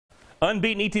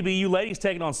Unbeaten ETBU ladies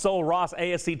taking on Sul Ross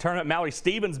ASC Tournament. Mallory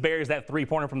Stevens buries that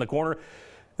three-pointer from the corner.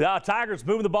 The Tigers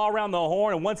moving the ball around the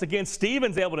horn, and once again,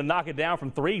 Stevens able to knock it down from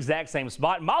three, exact same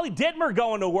spot. Molly Dittmer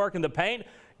going to work in the paint,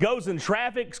 goes in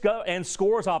traffic and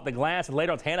scores off the glass. And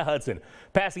later on, Hannah Hudson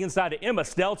passing inside to Emma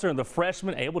Stelzer, and the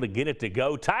freshman able to get it to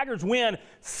go. Tigers win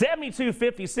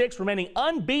 72-56, remaining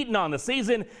unbeaten on the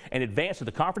season and advance to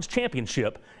the conference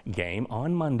championship game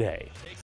on Monday.